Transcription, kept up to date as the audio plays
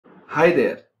Hi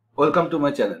there, welcome to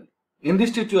my channel. In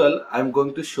this tutorial, I am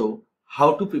going to show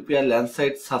how to prepare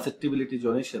landslide susceptibility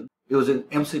zonation using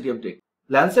MCDM technique.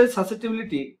 Landslide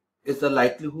susceptibility is the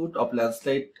likelihood of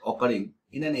landslide occurring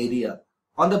in an area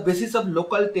on the basis of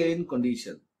local terrain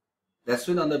condition. That's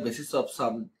mean on the basis of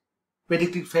some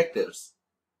predictive factors.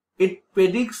 It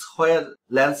predicts where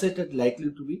landslide is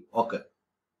likely to be occur.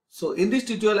 So in this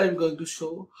tutorial, I am going to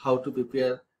show how to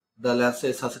prepare the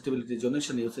landslide susceptibility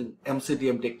zonation using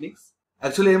MCDM techniques.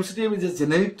 Actually, MCDM is a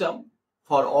generic term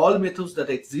for all methods that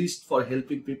exist for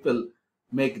helping people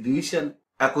make decision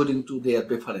according to their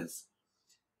preference.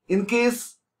 In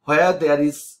case where there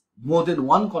is more than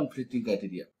one conflicting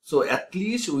criteria, so at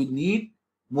least we need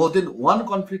more than one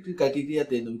conflicting criteria,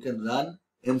 then we can run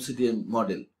MCDM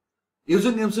model.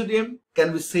 Using MCDM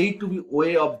can be said to be a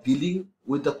way of dealing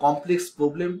with a complex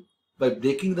problem by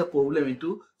breaking the problem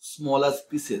into smaller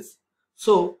pieces.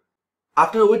 So,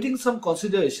 after waiting some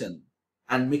consideration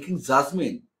and making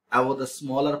judgment about the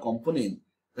smaller component,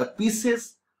 the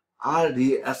pieces are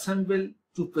reassembled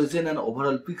to present an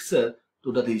overall picture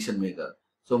to the decision maker.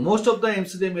 So, most of the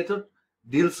MCDM method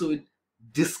deals with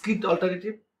discrete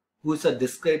alternative, which are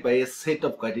described by a set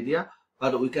of criteria,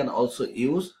 but we can also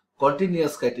use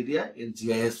continuous criteria in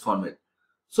GIS format.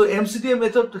 So MCDM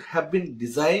method have been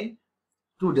designed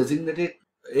to designate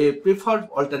a preferred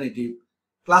alternative,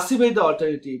 classify the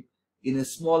alternative in a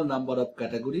small number of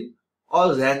category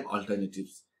or rank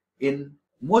alternatives. In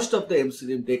most of the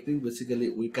MCDM technique, basically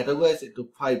we categorize into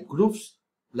 5 groups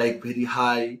like very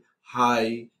high,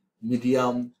 high,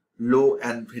 medium, low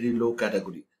and very low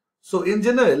category. So in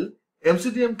general,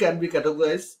 MCDM can be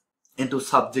categorized into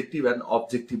subjective and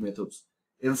objective methods.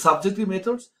 In subjective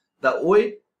methods, the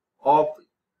weight of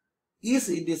each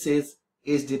indices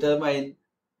is determined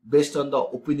based on the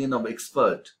opinion of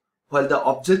expert, while the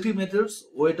objective methods,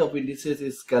 weight of indices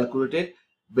is calculated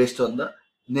based on the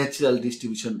natural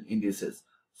distribution indices.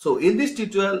 So in this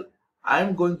tutorial, I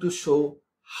am going to show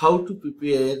how to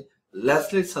prepare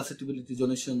landslide susceptibility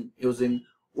zonation using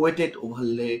weighted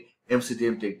overlay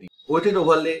MCDM technique. Weighted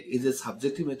overlay is a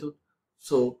subjective method,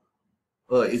 so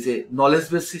is a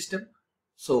knowledge-based system.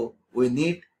 So we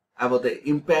need about the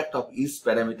impact of each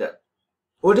parameter.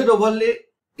 Weighted overlay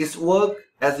is work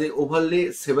as a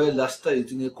overlay several raster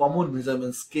using a common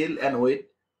measurement scale and weight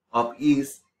of each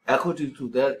according to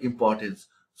their importance.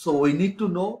 So we need to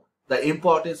know the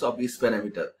importance of each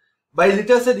parameter. By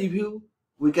literature review,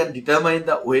 we can determine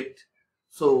the weight.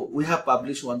 So we have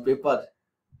published one paper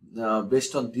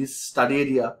based on this study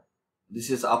area. This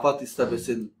is Upper Tista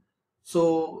Basin.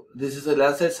 So this is a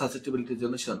landslide susceptibility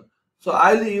zonation. So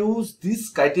I'll use this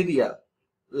criteria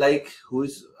like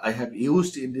which I have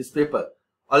used in this paper.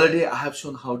 Already I have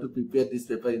shown how to prepare this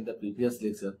paper in the previous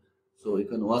lecture. So you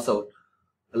can watch out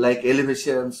like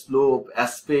elevation, slope,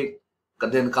 aspect,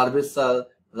 then curvature,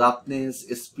 roughness,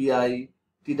 SPI,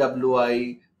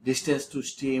 TWI, distance to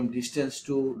stream, distance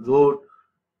to road,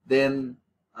 then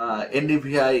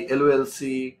NDVI,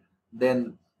 LULC,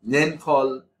 then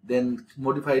rainfall, then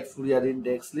modified Fourier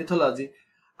index, lithology.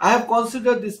 I have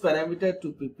considered this parameter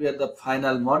to prepare the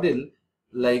final model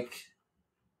like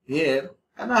here,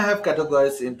 and I have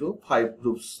categorized into 5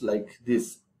 groups like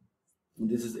this.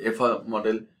 This is FR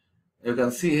model. You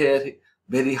can see here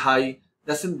very high,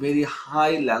 that's in very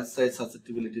high landslide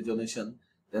susceptibility zonation,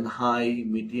 then high,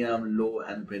 medium, low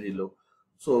and very low.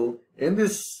 So in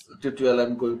this tutorial I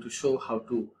am going to show how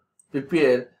to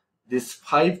prepare this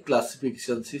 5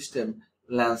 classification system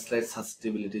landslide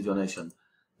susceptibility zonation,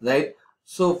 right?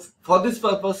 So for this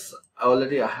purpose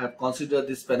already I have considered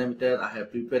this parameter, I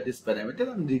have prepared this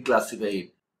parameter and reclassify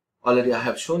it. Already I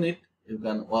have shown it, you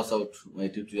can watch out my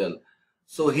tutorial.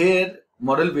 So here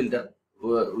model builder,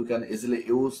 we can easily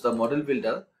use the model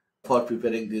builder for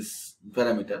preparing this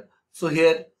parameter. So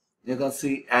here you can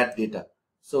see add data.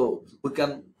 So we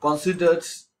can consider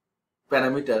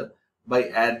parameter by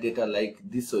add data like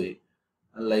this way,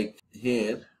 like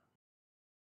here.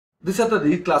 These are the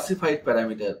reclassified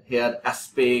parameter. Here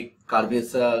aspect,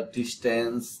 curvature,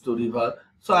 distance to river.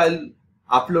 So I'll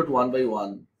upload one by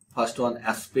one. First one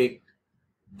aspect,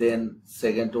 then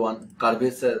second one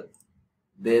curvature,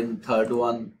 then third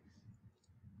one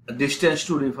distance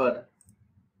to river,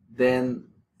 then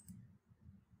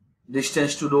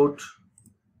distance to road,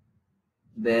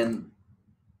 then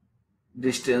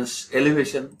distance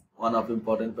elevation, one of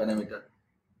important parameter,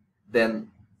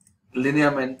 then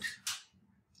lineament,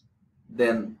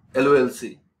 then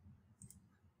LULC,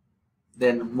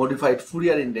 then modified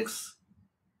Fourier index,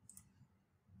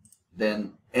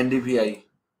 then NDVI,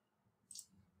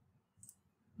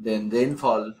 then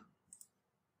rainfall,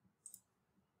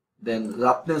 then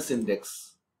roughness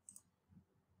index,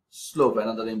 slope,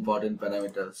 another important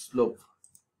parameter, slope,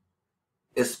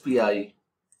 SPI,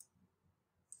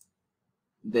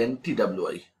 then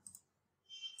TWI.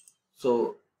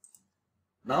 So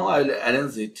now I will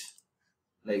arrange it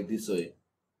like this way: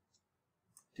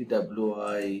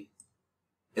 TWI,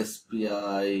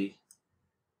 SPI,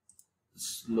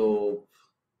 slope,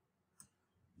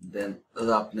 then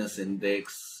roughness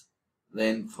index,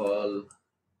 rainfall,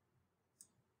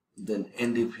 then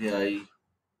NDVI,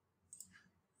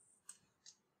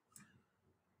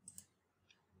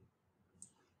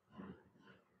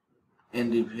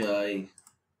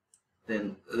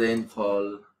 then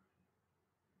rainfall,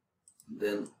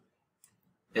 then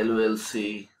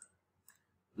LULC,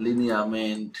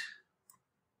 lineament,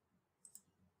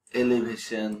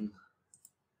 elevation,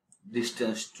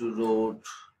 distance to road,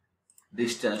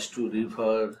 distance to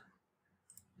river,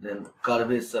 then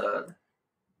curvature,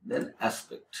 then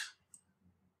aspect.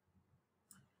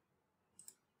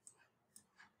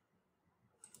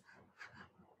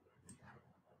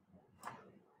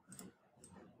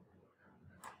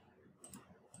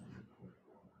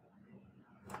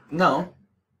 Now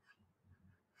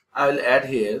I will add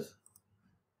here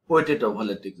weighted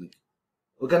overlay technique.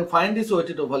 We can find this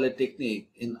weighted overlay technique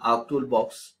in Arc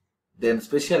toolbox, then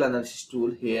special analysis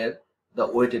tool, here the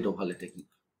weighted overlay technique,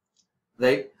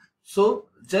 right? So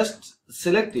just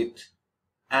select it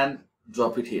and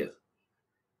drop it here,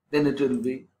 then it will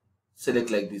be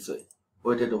select like this way,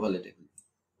 weighted overlay technique.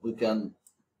 We can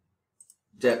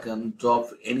drag and drop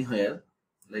anywhere,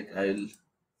 like I will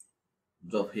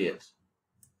drop here,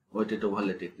 weighted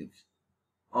overlay technique,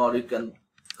 or you can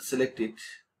select it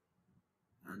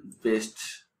and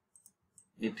paste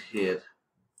it here,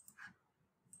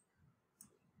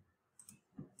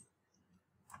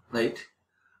 right?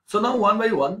 So now one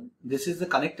by one, this is the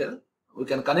connector, we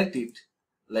can connect it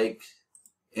like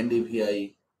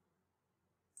NDVI,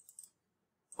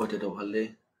 weighted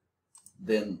overlay,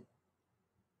 then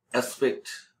aspect,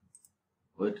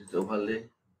 weighted overlay,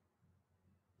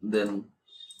 then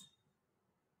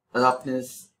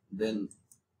roughness, then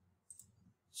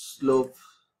slope,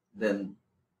 then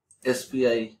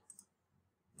SPI,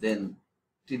 then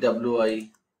TWI,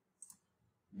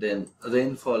 then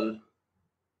rainfall,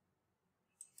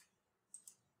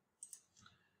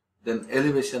 then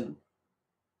elevation,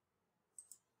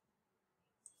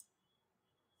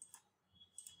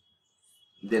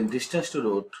 then distance to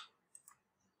road,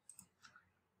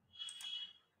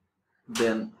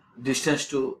 then distance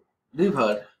to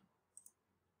river,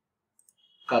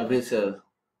 curvature,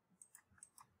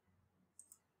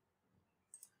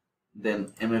 then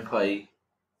MFI,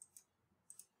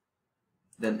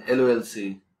 then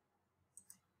LULC,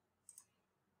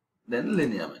 then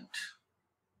lineament.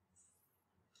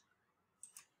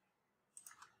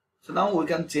 So now we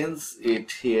can change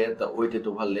it here, the weighted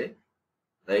overlay,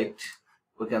 right?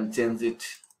 We can change it,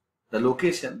 the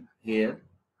location here.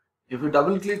 If you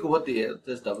double click over there,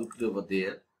 just double click over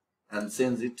there and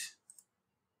change it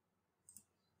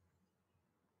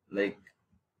like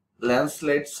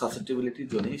Landslide Susceptibility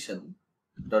Zonation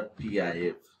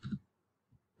 .tif.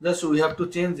 Just we have to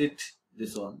change it,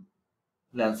 this one,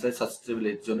 Landslide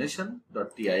Susceptibility Zonation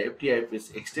 .tif. TIF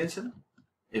is extension.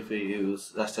 If we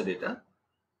use raster data,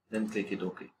 then click it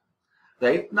OK.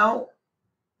 Right now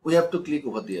we have to click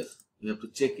over there. We have to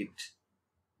check it,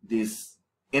 this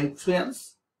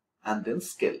influence and then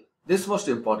scale. This is most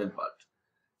important part.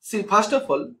 See, first of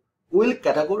all, we will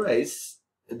categorize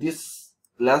this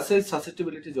Landslide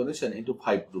Susceptibility Zonation into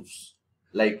 5 groups,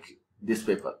 like this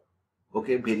paper.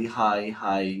 Okay, very high,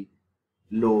 high,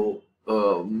 low,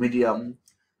 medium,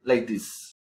 like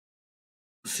this.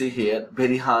 See here,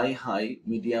 very high, high,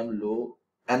 medium, low,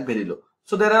 and very low.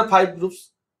 So there are 5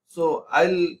 groups. So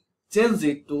I'll change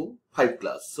it to 5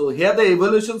 class. So here the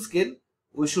evaluation scale,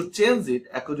 we should change it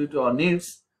according to our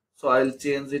needs. So I'll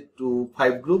change it to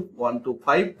 5 group, 1 to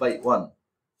 5 by 1.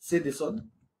 See this one,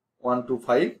 1 to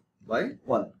 5 by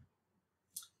 1.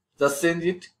 Just change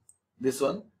it, this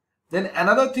one. Then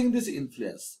another thing, this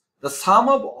influence. The sum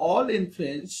of all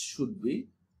influence should be,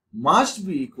 must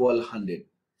be equal 100.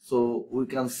 So we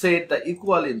can set the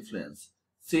equal influence.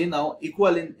 See now,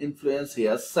 equal influence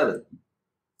here 7.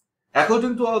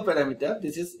 According to our parameter,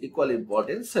 this is equal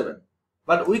importance 7.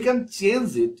 But we can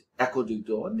change it according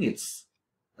to our needs,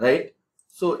 right?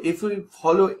 So if we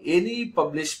follow any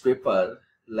published paper,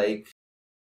 like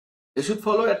you should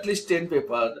follow at least 10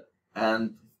 paper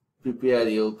and prepare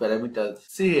your parameters.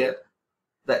 See here,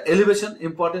 the elevation,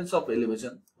 importance of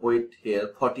elevation, weight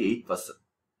here 48%.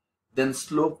 Then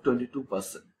slope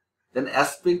 22%. Then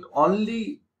aspect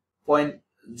only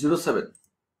 0.07.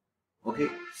 Okay,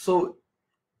 so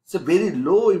it's a very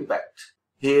low impact.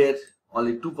 Here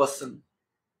only 2%,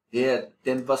 here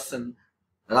 10%,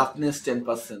 roughness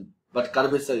 10%, but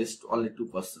curvature is only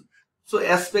 2%. So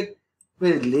aspect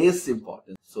very less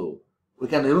important. So we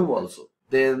can remove also.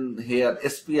 Then here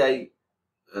SPI,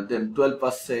 then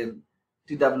 12%,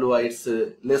 TWI is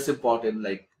less important,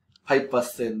 like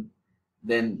 5%.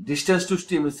 Then distance to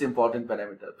stream is important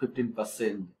parameter,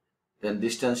 15%. Then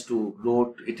distance to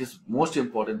road, it is most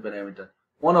important parameter,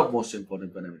 one of most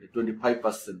important parameter,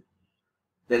 25%.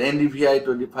 Then NDVI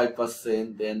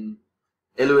 25%, then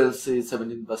LULC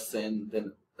 17%,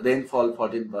 then rainfall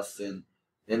 14%,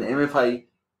 then MFI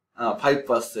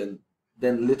 5%,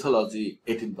 then lithology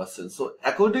 18%. So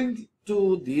according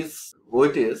to these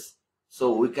weightages,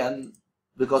 so we can,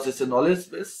 because it's a knowledge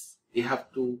base, you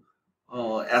have to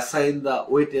assign the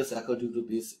weightages according to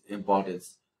this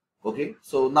importance. Okay,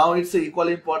 so now it's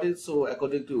equally important. So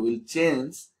according to, we'll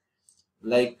change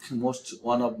like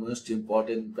one of most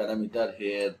important parameter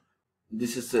here.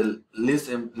 This is a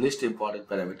least important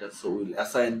parameter, so we'll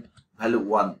assign value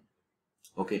 1.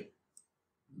 Okay,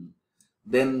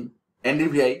 then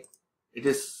NDVI, it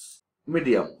is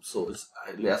medium, so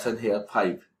I'll assign here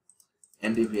 5.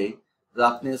 NDVI,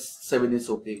 roughness 7 is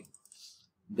okay,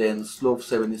 then slope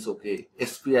 7 is okay.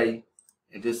 SPI,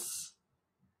 it is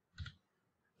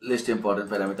least important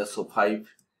parameter, so 5.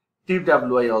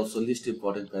 TWI also least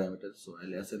important parameter, so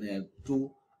I'll assign here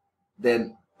 2.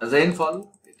 Then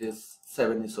rainfall, it is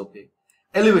 7 is okay.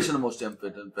 Elevation most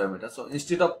important parameter, so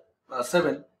instead of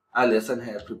 7, I'll assign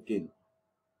here 15.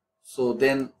 So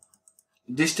then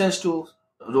distance to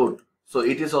road, so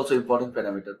it is also important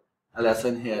parameter, I'll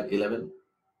assign here 11.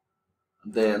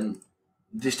 Then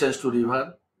distance to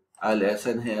river, I'll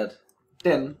assign here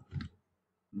 10.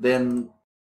 Then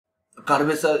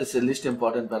curvature is a least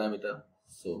important parameter,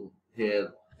 so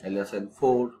here I'll assign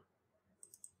 4.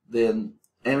 Then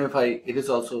MFI, it is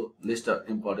also least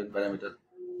important parameter,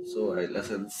 so I'll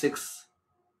assign 6.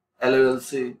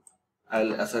 LULC,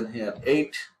 I'll assign here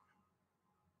 8.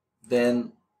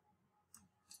 Then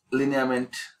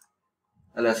lineament,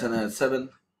 I'll assign here 7.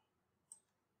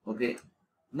 Okay,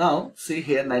 now see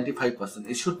here 95%.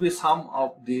 It should be, some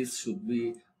of these should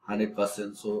be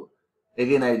 100%. So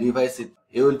again I revise it.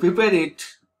 You will prepare it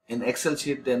in Excel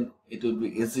sheet, then it will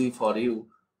be easy for you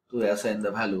to assign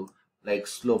the value. Like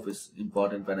slope is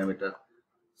important parameter,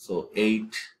 so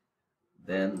 8.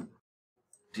 Then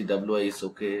TWI is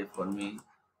okay for me.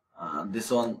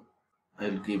 This one I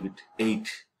will give it 8.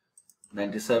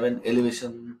 97.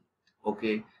 Elevation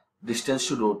okay. Distance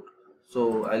to road,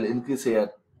 so I'll increase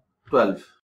here 12.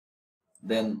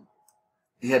 Then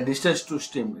here distance to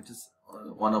stream, it is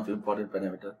one of important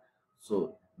parameter,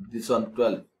 so this one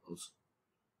 12 also,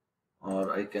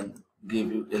 or I can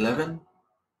give you 11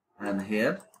 and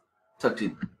here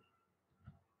 13.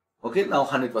 Okay, now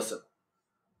 100%.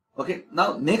 Okay,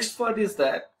 now next part is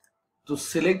that to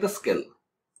select the scale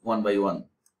one by one,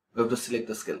 we have to select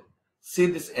the scale. See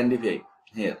this NDVI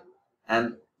here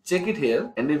and check it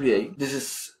here. NDVI, this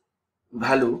is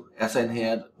value assigned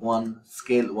here 1,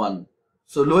 scale 1.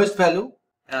 So lowest value,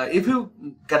 if you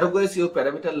categorize your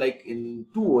parameter like in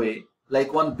two way,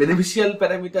 like one beneficial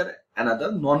parameter,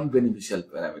 another non-beneficial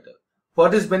parameter.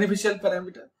 What is beneficial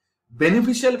parameter?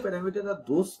 Beneficial parameter are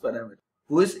those parameters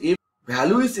whose if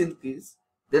value is increased,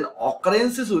 then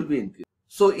occurrences will be increased.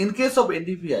 So in case of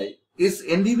NDVI, if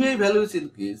NDVI value is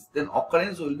increased, then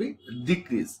occurrence will be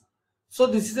decreased. So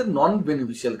this is a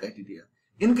non-beneficial criteria.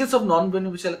 In case of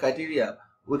non-beneficial criteria,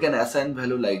 we can assign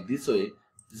value like this way.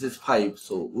 This is 5,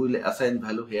 so we will assign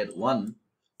value here 1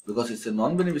 because it's a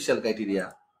non-beneficial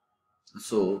criteria.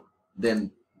 So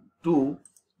then 2,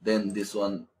 then this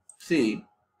one 3,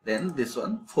 then this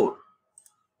one 4.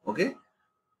 Okay.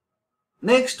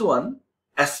 Next one,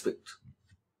 aspect.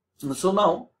 So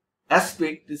now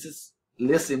aspect, this is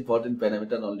less important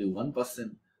parameter, only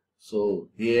 1%. So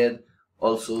here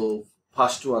also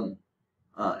first one,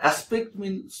 aspect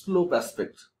means slope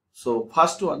aspect. So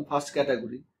first one, first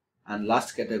category and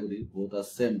last category both are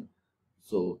same.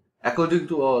 So according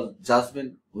to our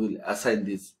judgment, we will assign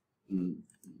this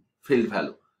field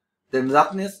value. Then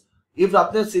roughness, if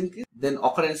roughness increase, then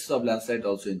occurrence of landslide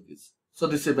also increase. So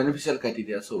this is a beneficial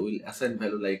criteria. So we will assign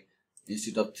value like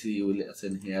instead of 3, we will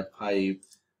assign here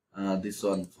 5, this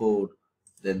one 4,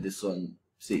 then this one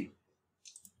 3.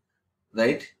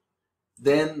 Right?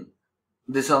 Then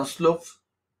this one slope,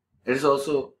 it is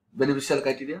also beneficial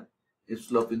criteria. If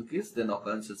slope increase, then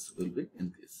occurrences will be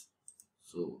increased.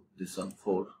 So this one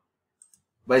 4.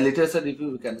 By literature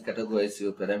review, we can categorize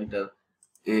your parameter.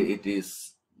 It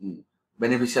is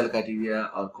beneficial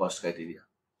criteria or cost criteria.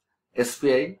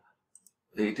 SPI,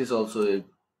 it is also a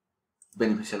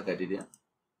beneficial criteria.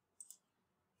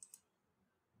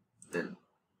 then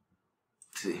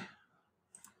 3.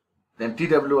 Then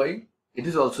TWI, it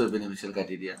is also a beneficial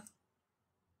criteria.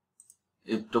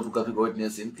 If topographic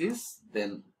wetness increase,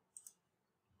 then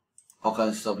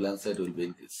occurrence of landslide will be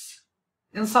increased.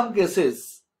 In some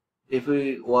cases, if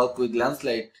we work with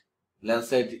landslide,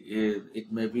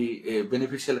 it may be a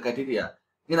beneficial criteria.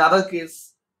 In other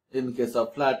case, in case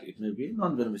of flood, it may be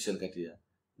non-beneficial criteria,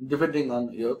 depending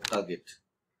on your target.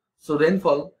 So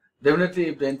rainfall, definitely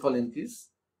if rainfall increase,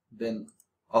 then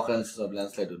occurrences of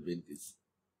landslide will be increased.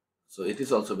 So it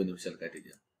is also beneficial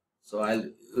criteria. So I'll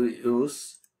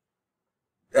use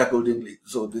accordingly.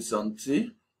 So this on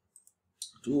 3,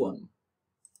 2, 1,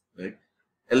 right?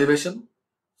 Elevation.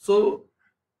 So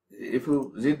if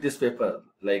you read this paper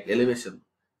like elevation,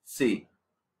 see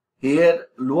here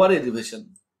lower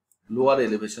elevation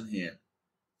here.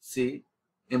 See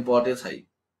importance high,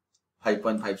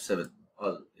 5.57,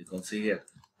 or you can see here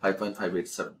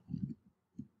 5.587.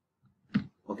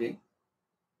 Okay,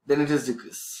 then it is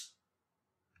decrease.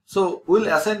 So we'll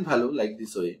assign value like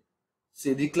this way.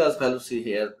 See the class value, see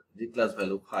here the class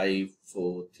value 5,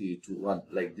 4, 3, 2, 1,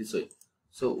 like this way.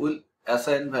 So we'll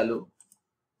assign value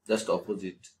just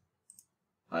opposite,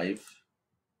 5,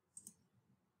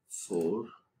 4,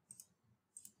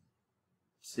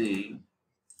 3,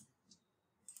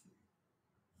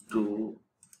 2,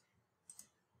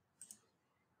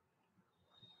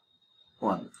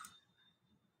 1.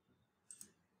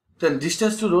 Then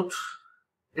distance to road,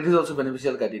 it is also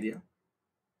beneficial criteria.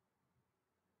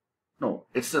 No,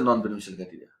 it's a non-beneficial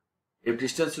criteria. If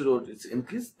distance to road is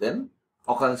increased, then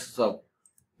occurrences of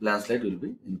landslide will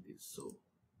be increased. So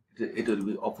it will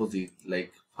be opposite,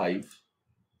 like 5,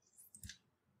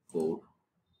 4,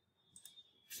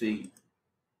 3,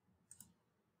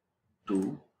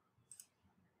 2,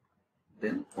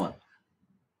 then 1.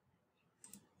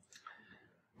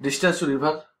 Distance to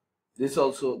river, this is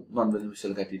also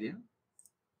non-beneficial criteria.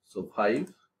 So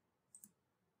 5,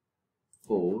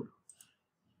 4,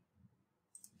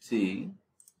 3,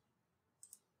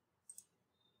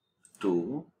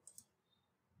 2,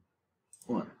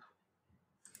 1.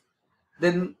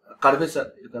 Then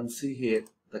curvature, you can see here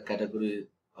the category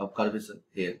of curvature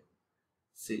here.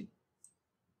 See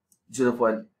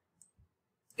 0.84,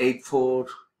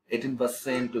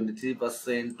 18%,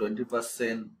 23%,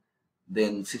 20%,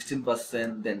 then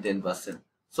 16%, then 10%.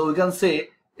 So we can say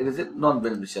it is a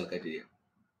non-beneficial criteria.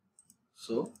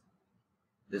 So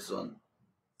this one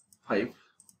 5,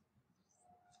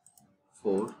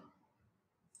 4,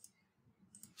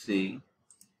 3,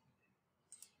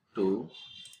 2,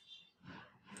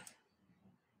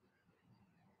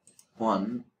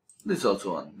 1. This is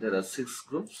also 1. There are 6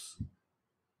 groups.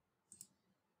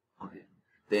 Okay.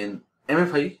 Then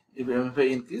MFI, if MFI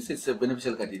increase, it's a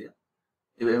beneficial criteria.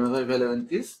 If MFI value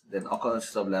increase, then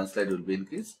occurrences of landslide will be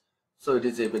increased. So it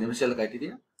is a beneficial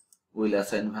criteria. We will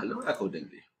assign value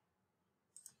accordingly.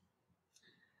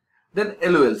 Then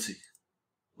LULC,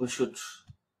 we should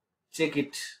check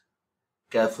it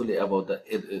carefully about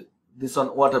the this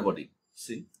one water body.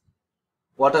 See,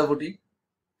 water body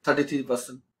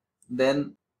 33%.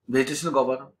 Then vegetation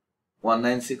cover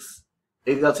 196,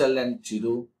 agricultural land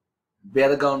 0,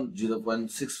 bare ground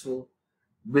 0.64,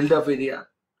 build up area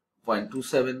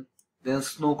 0.27, then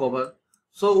snow cover.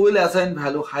 So we will assign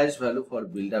value, highest value for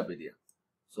build up area.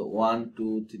 So 1,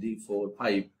 2, 3, 4,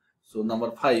 5. So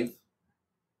number 5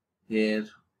 here,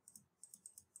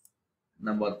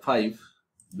 number 5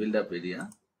 build up area,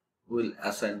 we will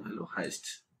assign value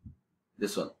highest,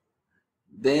 this one.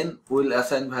 Then we will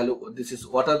assign value, this is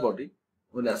water body,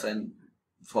 we will assign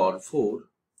for 4.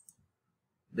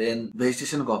 Then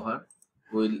vegetation cover,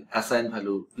 we will assign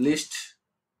value least,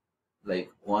 like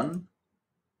 1.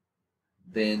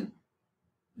 Then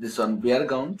this one bare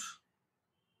ground,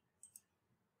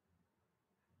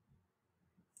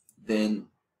 then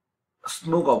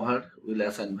snow cover, we will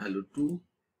assign value 2.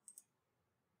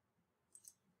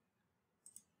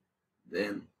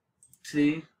 Then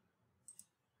 3,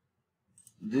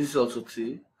 this is also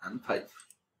 3 and 5.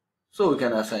 So we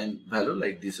can assign value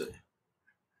like this way.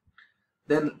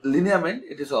 Then lineament,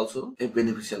 it is also a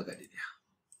beneficial criteria.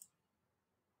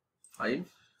 5,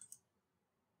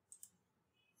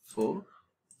 4,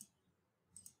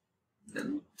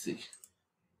 then 3.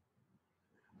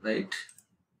 Right.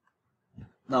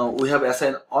 Now we have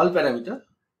assigned all parameters.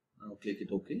 Now click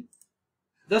it OK.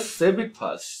 Just save it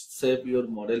first. Save your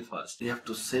model first. You have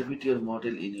to save it your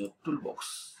model in your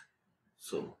toolbox.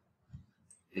 So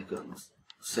you can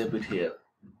save it here.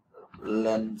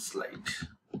 Landslide.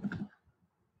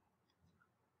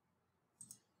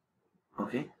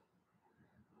 Okay.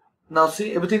 Now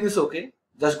see, everything is okay.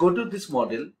 Just go to this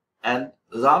model and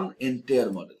run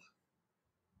entire model.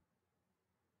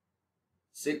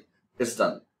 See, it's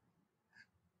done.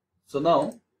 So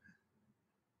now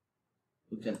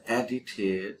we can add it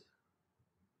here.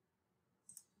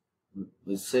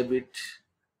 We save it,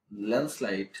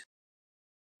 landslide,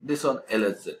 this on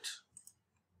LSZ.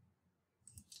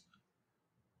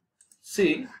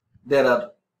 See, there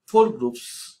are 4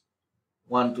 groups,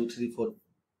 1, 2, 3, 4,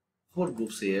 4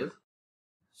 groups here.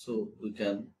 So we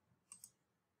can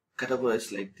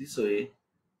categorize like this way,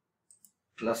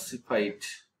 classified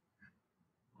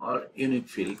or unique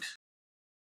field.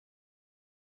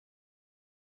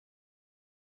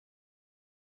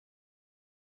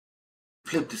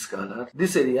 Flip this color.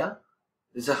 This area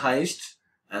is the highest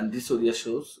and this area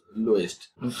shows lowest.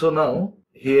 So now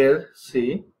here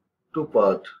see 2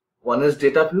 parts. One is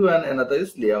data view and another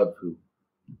is layout view.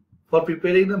 For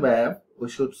preparing the map, we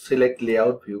should select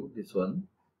layout view, this one.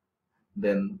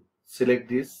 Then select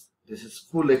this. This is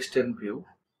full extent view.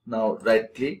 Now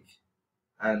right click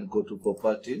and go to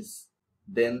properties.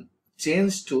 Then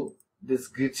change to this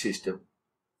grid system.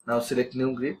 Now select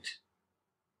new grid.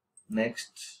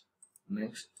 Next,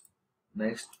 next,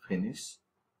 next, finish,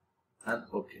 and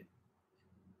OK.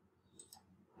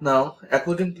 Now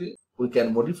accordingly we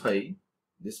can modify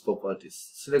these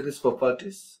properties. Select these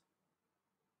properties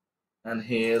and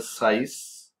here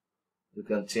size, you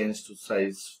can change to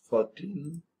size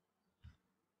 14,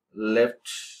 left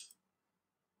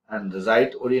and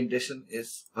right orientation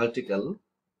is vertical,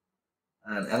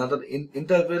 and another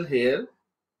interval here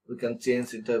we can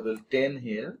change interval 10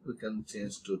 here, we can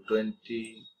change to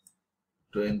 20,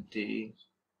 20,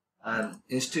 and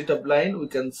instead of line we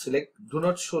can select do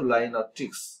not show line or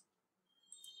ticks.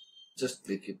 Just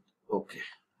click it. OK.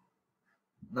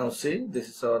 Now see, this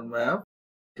is our map.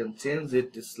 You can change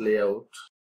it, this layout.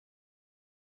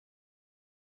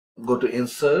 Go to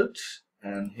insert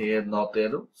and here north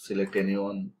arrow, select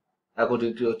anyone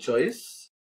according to your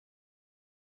choice.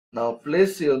 Now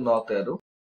place your north arrow,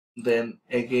 then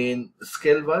again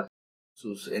scale bar,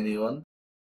 choose anyone,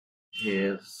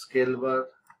 here scale bar,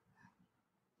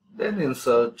 then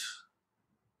insert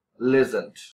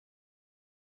legend,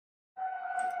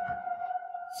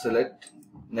 select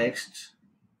next,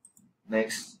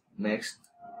 next, next,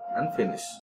 and finish.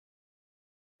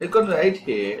 You can write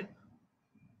here,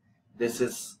 this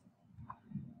is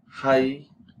high,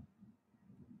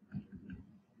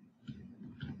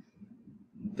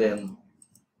 then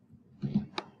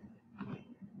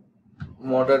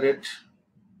moderate,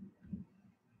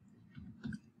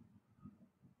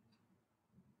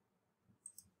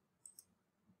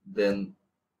 then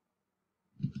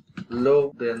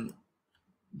low, then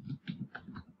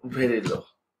very low,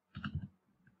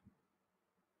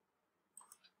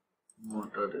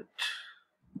 moderate.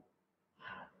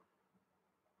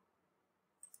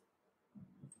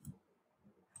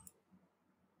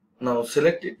 Now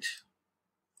select it,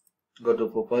 go to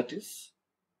properties,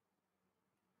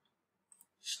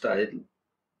 style,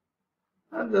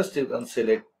 and just you can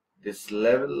select this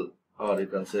level, or you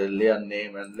can say layer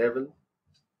name and level.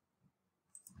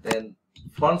 Then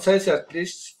font size at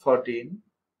least 14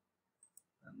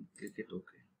 and click it OK.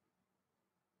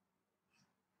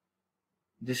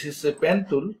 This is a pen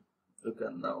tool. You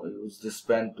can now use this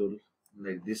pen tool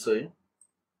like this way.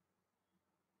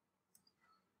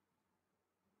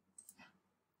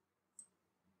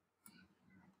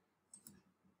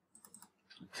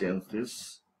 Change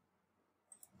this.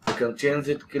 You can change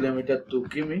it kilometer to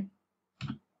kimi.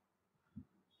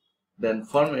 Then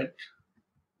format.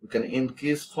 You can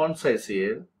increase font size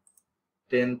here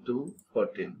 10 to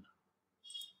 14.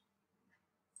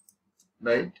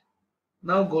 Right.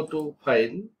 Now go to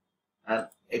file and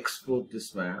export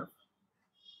this map.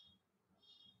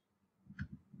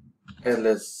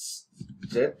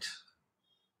 LSZ,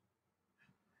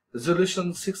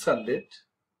 resolution 600.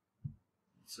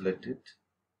 Select it.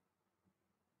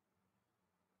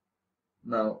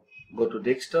 Now go to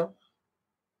desktop,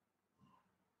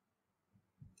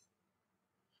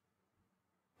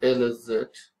 LSZ,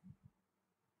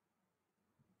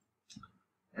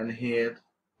 and here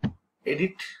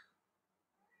edit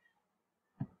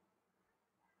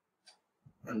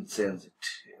and change it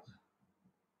here.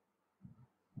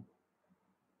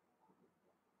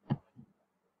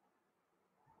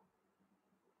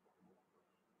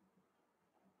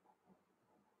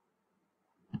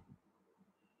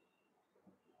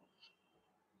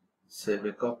 Save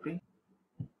a copy.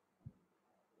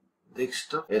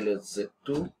 Desktop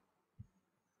LSZ2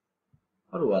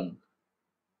 or 1.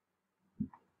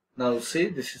 Now see,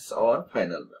 this is our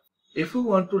final map. If you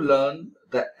want to learn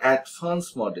the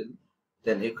advanced model,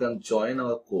 then you can join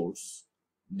our course.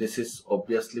 This is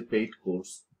obviously paid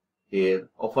course here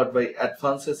offered by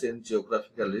Advances in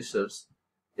Geographical Research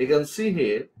You can see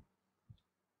here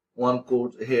one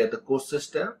course here, the courses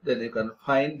tab. Then you can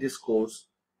find this course,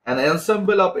 an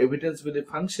ensemble of evidence-based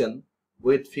function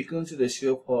with frequency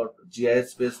ratio for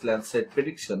GIS-based landslide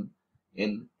prediction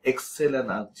in Excel and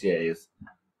ArcGIS.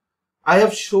 I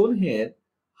have shown here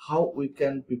how we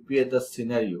can prepare the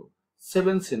scenario,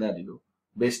 7 scenario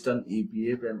based on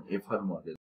EBF and FR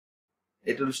model.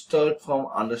 It will start from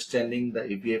understanding the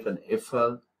EBF and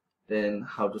FR, then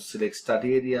how to select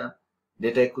study area,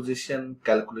 data acquisition,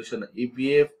 calculation of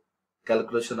EBF,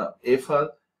 calculation of FR,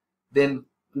 then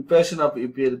preparation of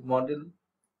EBF model,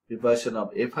 preparation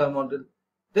of FR model,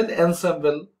 then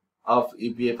ensemble of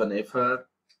EBF and FR,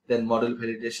 then model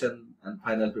validation, and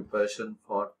final preparation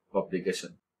for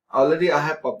publication. Already I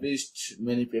have published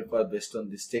many papers based on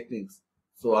these techniques,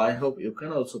 so I hope you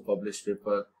can also publish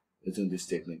paper using this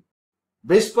technique.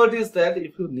 Best part is that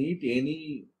if you need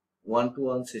any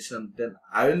one-to-one session, then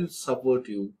I will support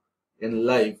you in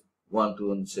live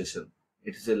one-to-one session.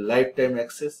 It is a lifetime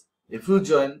access. If you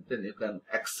join, then you can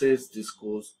access this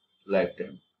course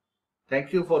lifetime.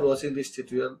 Thank you for watching this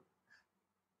tutorial.